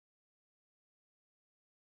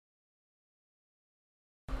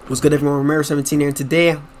What's good, everyone? Romero 17 here, and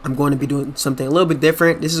today I'm going to be doing something a little bit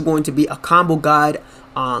different. This is going to be a combo guide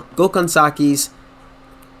on Gökhan Saki's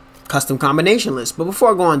custom combination list. But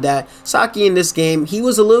before I go on that, Saki in this game, he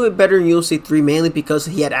was a little bit better in UFC 3 mainly because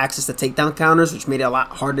he had access to takedown counters, which made it a lot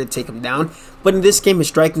harder to take him down. But in this game, his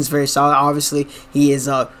striking is very solid. Obviously, he is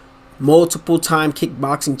a multiple-time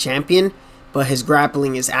kickboxing champion, but his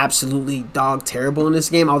grappling is absolutely dog terrible in this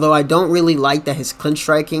game. Although I don't really like that his clinch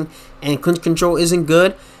striking and clinch control isn't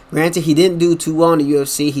good. Granted, he didn't do too well in the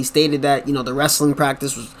UFC. He stated that, the wrestling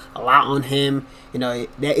practice was a lot on him.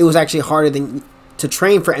 It was actually harder to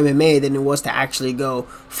train for MMA than it was to actually go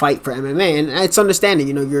fight for MMA. And it's understanding,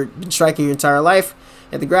 you've been striking your entire life,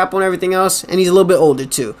 you have to grapple and everything else, and he's a little bit older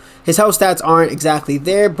too. His health stats aren't exactly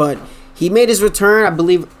there, but he made his return, I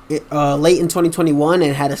believe, late in 2021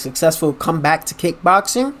 and had a successful comeback to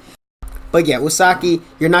kickboxing. But yeah, with Saki,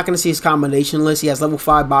 you're not going to see his combination list. He has level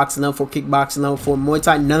 5 boxing, level 4 kickboxing, level 4 Muay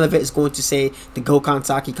Thai. None of it is going to say the Gökhan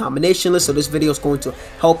Saki combination list. So this video is going to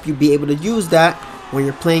help you be able to use that when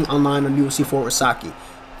you're playing online on UFC 4 with Saki.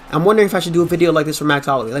 I'm wondering if I should do a video like this for Max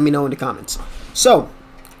Holloway. Let me know in the comments. So,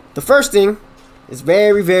 the first thing is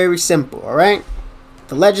very, very simple, alright?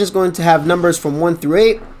 The legend is going to have numbers from 1 through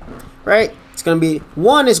 8, right? It's going to be,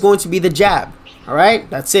 1 is going to be the jab, alright?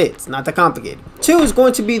 That's it. It's not that complicated. 2 is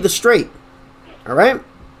going to be the straight. Alright,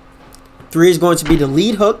 3 is going to be the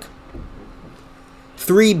lead hook.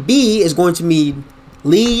 3B is going to be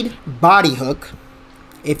lead body hook.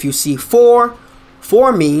 If you see 4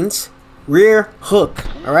 means rear hook.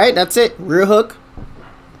 Alright, that's it, rear hook.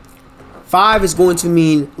 5 is going to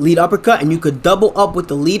mean lead uppercut, and you could double up with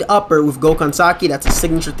the lead upper with Gökhan Saki. That's a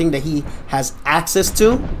signature thing that he has access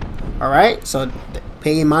to. Alright, so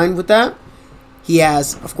pay in mind with that. He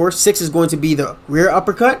has, of course, 6 is going to be the rear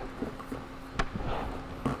uppercut.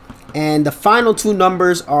 And the final 2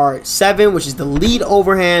 numbers are 7, which is the lead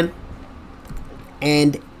overhand,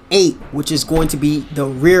 and 8, which is going to be the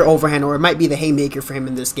rear overhand, or it might be the haymaker for him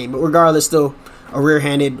in this game. But regardless, still a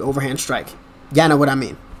rear-handed overhand strike. Y'all know what I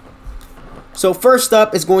mean. So first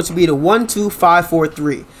up is going to be the 1, 2, 5, 4,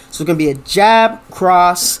 3. So it's going to be a jab,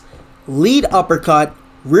 cross, lead uppercut,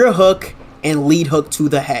 rear hook, and lead hook to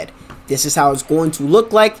the head. This is how it's going to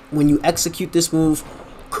look like when you execute this move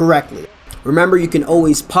correctly. Remember, you can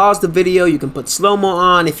always pause the video. You can put slow-mo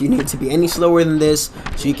on if you need to be any slower than this,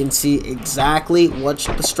 so you can see exactly what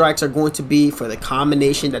the strikes are going to be for the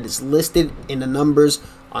combination that is listed in the numbers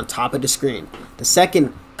on top of the screen. The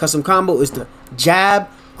second custom combo is the jab,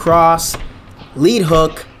 cross, lead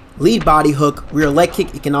hook, lead body hook, rear leg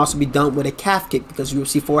kick. It can also be done with a calf kick because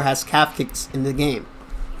UFC 4 has calf kicks in the game.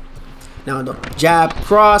 Now, the jab,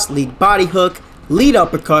 cross, lead body hook, lead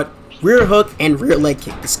uppercut, rear hook, and rear leg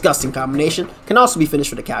kick. Disgusting combination. Can also be finished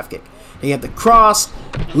with a calf kick. Then you have the cross,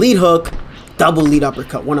 lead hook, double lead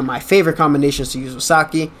uppercut. One of my favorite combinations to use with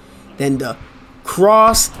Saki. Then the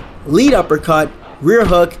cross, lead uppercut, rear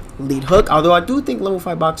hook, lead hook. Although I do think level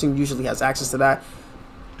 5 boxing usually has access to that.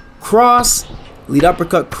 Cross, lead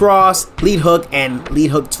uppercut, cross, lead hook, and lead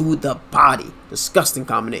hook to the body. Disgusting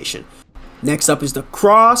combination. Next up is the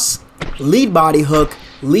cross, lead body hook,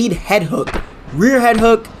 lead head hook, rear head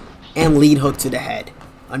hook, and lead hook to the head.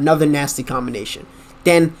 Another nasty combination.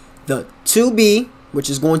 Then the 2B, which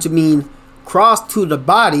is going to mean cross to the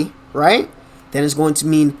body, right? Then it's going to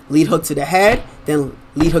mean lead hook to the head, then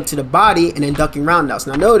lead hook to the body, and then ducking roundhouse.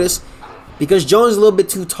 Now notice, because Jones is a little bit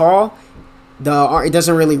too tall, it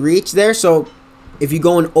doesn't really reach there. So if you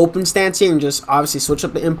go in open stance here and just obviously switch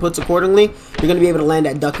up the inputs accordingly, you're going to be able to land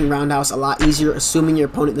that ducking roundhouse a lot easier, assuming your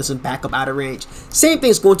opponent doesn't back up out of range. Same thing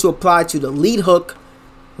is going to apply to the lead hook,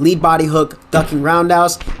 lead body hook, ducking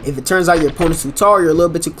roundhouse. If it turns out your opponent's too tall, you're a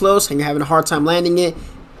little bit too close, and you're having a hard time landing it.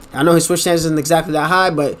 I know his switch stance isn't exactly that high,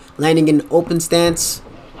 but landing in open stance,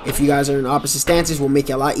 if you guys are in opposite stances, will make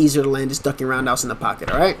it a lot easier to land this ducking roundhouse in the pocket,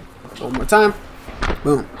 alright? One more time.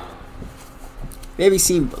 Boom. Very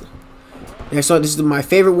simple. Yeah, so this is my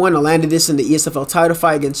favorite one. I landed this in the ESFL title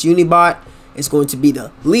fight against Unibot. It's going to be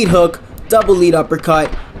the lead hook, double lead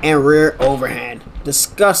uppercut, and rear overhand.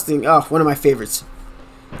 Disgusting. Oh, one of my favorites.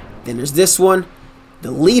 Then there's this one,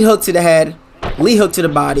 the lead hook to the head, lead hook to the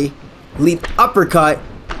body, lead uppercut,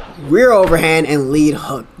 rear overhand, and lead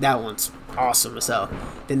hook. That one's awesome as hell.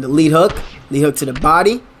 Then the lead hook to the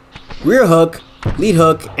body, rear hook, lead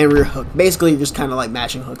hook, and rear hook. Basically, you're just kind of like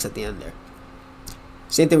matching hooks at the end there.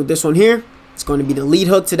 Same thing with this one here. It's going to be the lead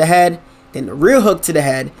hook to the head, then the rear hook to the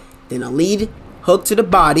head, then a lead hook to the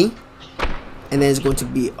body, and then it's going to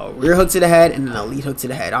be a rear hook to the head, and then a lead hook to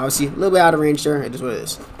the head. Obviously, a little bit out of range there. It is what it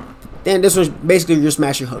is. Then this one's basically you're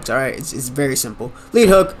smashing hooks, alright? It's very simple. Lead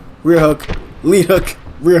hook, rear hook, lead hook,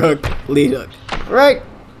 rear hook, lead hook. Alright?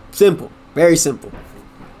 Simple. Very simple.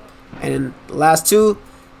 And then the last two,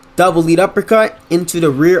 double lead uppercut into the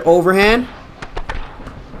rear overhand.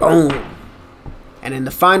 Boom. And then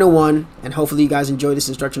the final one, and hopefully you guys enjoyed this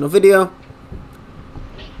instructional video,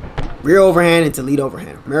 rear overhand into lead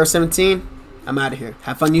overhand. Mero 17, I'm out of here.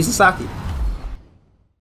 Have fun using Saki.